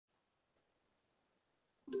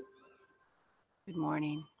Good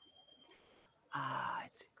morning.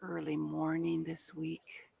 It's early morning this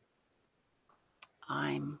week.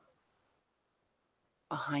 I'm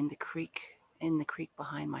behind the creek, in the creek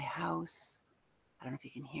behind my house. I don't know if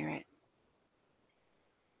you can hear it.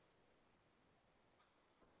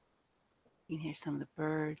 You can hear some of the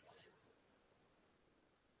birds.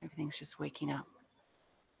 Everything's just waking up.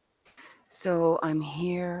 So I'm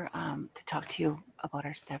here to talk to you about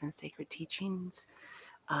our 7 sacred teachings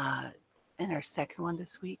and our second one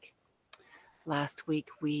this week. Last week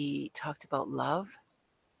we talked about love,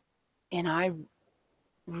 and I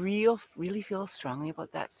really feel strongly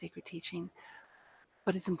about that sacred teaching.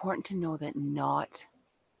 But it's important to know that not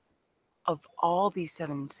of all these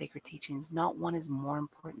 7 sacred teachings, not one is more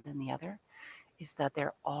important than the other. Is that they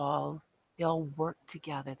all work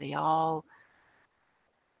together. They're all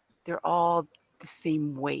the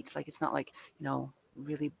same weight. Like it's not like,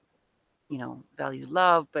 really, value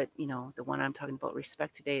love, but the one I'm talking about,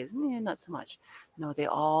 respect, today is not so much. No, they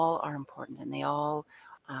all are important, and they all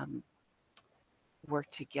um, work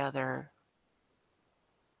together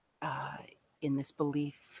uh, in this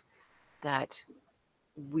belief that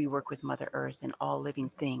we work with Mother Earth and all living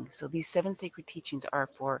things. So these 7 sacred teachings are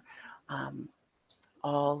for um,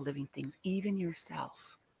 all living things, even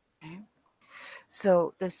yourself. Okay?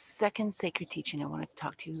 So the second sacred teaching I wanted to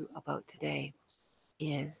talk to you about today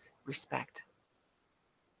is respect.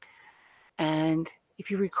 And if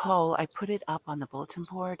you recall, I put it up on the bulletin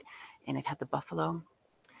board and it had the buffalo.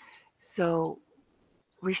 So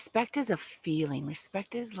respect is a feeling.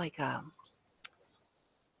 Respect is like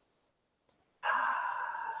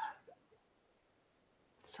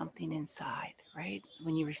something inside, right?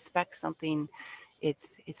 When you respect something,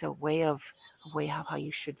 it's a way of how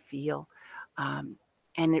you should feel,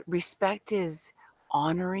 and respect is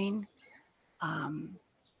honoring um,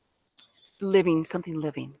 something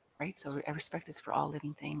living, right? So respect is for all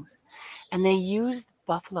living things, and they used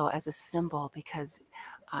buffalo as a symbol because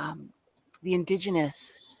um, the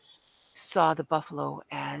indigenous saw the buffalo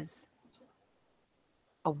as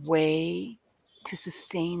a way to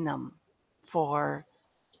sustain them for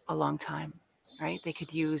a long time, right? They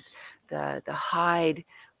could use the hide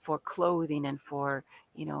for clothing and for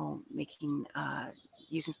making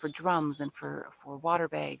using for drums and for water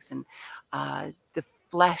bags, and the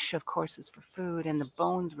flesh, of course, was for food, and the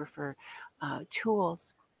bones were for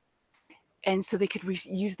tools. And so they could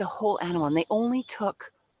use the whole animal, and they only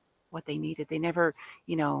took what they needed. They never,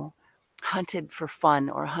 hunted for fun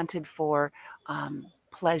or hunted for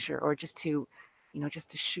pleasure or just to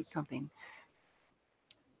shoot something.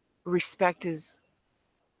 Respect is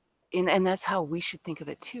and that's how we should think of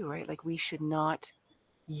it too, right? Like we should not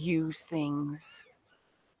use things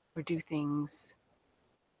or do things,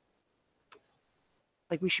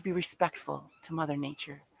 like we should be respectful to Mother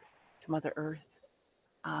Nature, to Mother Earth,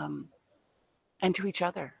 um, and to each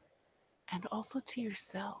other, and also to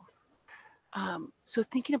yourself. So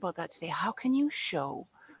thinking about that today, how can you show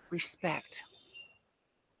respect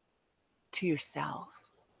to yourself?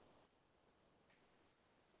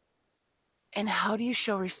 And how do you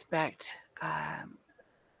show respect um,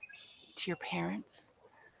 to your parents,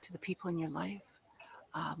 to the people in your life,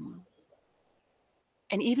 um,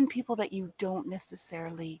 and even people that you don't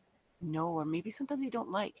necessarily know, or maybe sometimes you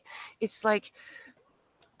don't like? It's like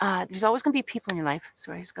there's always going to be people in your life.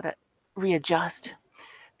 So I just got to readjust.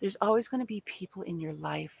 There's always going to be people in your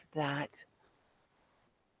life that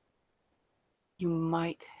you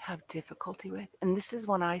might have difficulty with, and this is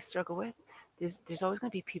one I struggle with. There's always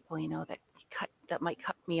going to be people that might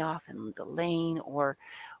cut me off in the lane, or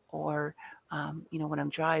when I'm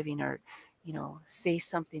driving, or say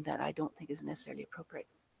something that I don't think is necessarily appropriate.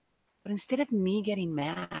 But instead of me getting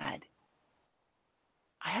mad,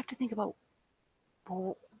 I have to think about,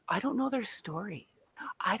 well, I don't know their story.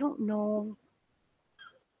 I don't know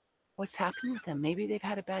what's happened with them. Maybe they've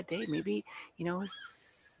had a bad day. Maybe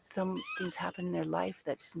some things happen in their life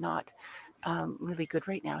that's not really good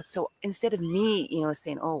right now. So instead of me,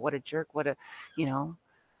 saying, "Oh, what a jerk! What a," you know,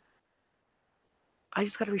 I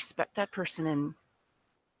just got to respect that person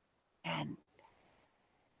and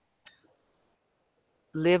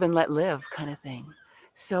live and let live, kind of thing.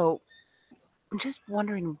 So I'm just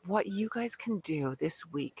wondering what you guys can do this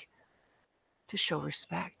week to show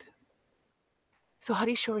respect. So how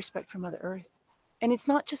do you show respect for Mother Earth? And it's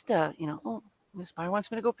not just oh, Miss Meyer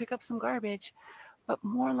wants me to go pick up some garbage, but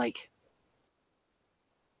more like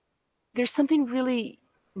there's something really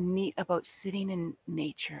neat about sitting in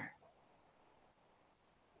nature,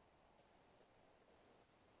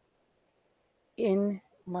 in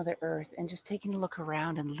Mother Earth, and just taking a look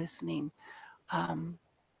around and listening, um,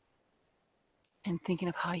 and thinking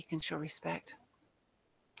of how you can show respect.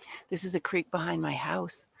 This is a creek behind my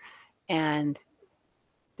house. And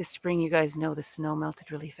this spring, you guys know the snow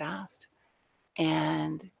melted really fast.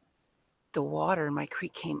 And the water in my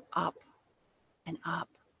creek came up and up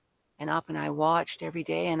and up. And I watched every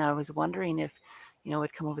day, and I was wondering if,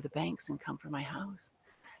 it'd come over the banks and come for my house.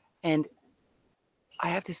 And I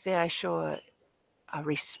have to say, I show a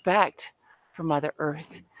respect for Mother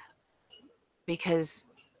Earth, because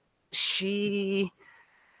she's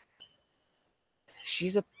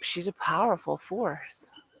a powerful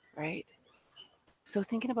force, right? So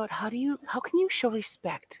thinking about how can you show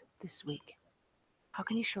respect this week? How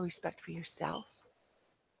can you show respect for yourself?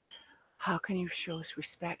 How can you show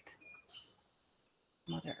respect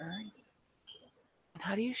for Mother Earth? And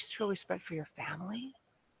how do you show respect for your family?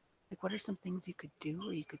 Like, what are some things you could do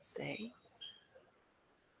or you could say?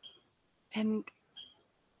 And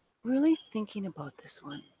really thinking about this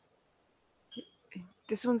one.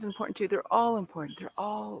 This one's important too. They're all important. They're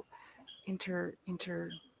all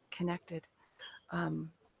interconnected. And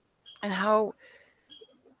how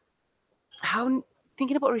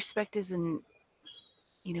thinking about respect is you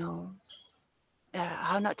know,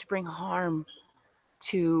 how not to bring harm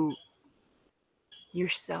to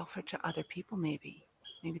yourself or to other people. Maybe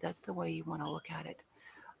that's the way you want to look at it.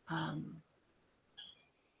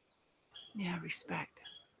 Yeah, respect.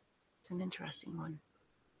 It's an interesting one.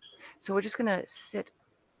 So we're just gonna sit.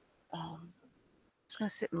 Just gonna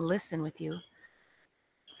sit and listen with you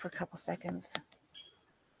for a couple seconds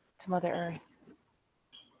to Mother Earth.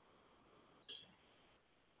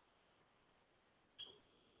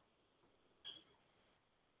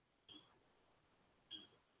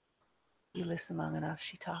 You listen long enough,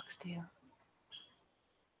 she talks to you.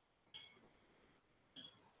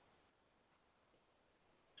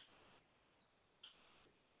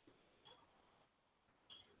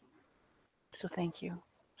 So thank you.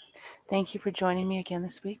 Thank you for joining me again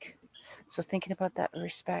this week. So thinking about that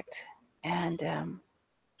respect, and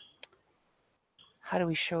how do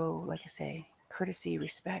we show, like I say, courtesy,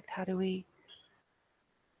 respect? How do we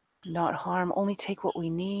not harm, only take what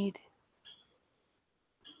we need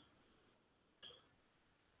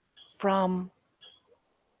from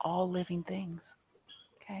all living things?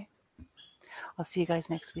 Okay. I'll see you guys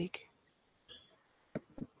next week.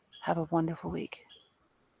 Have a wonderful week.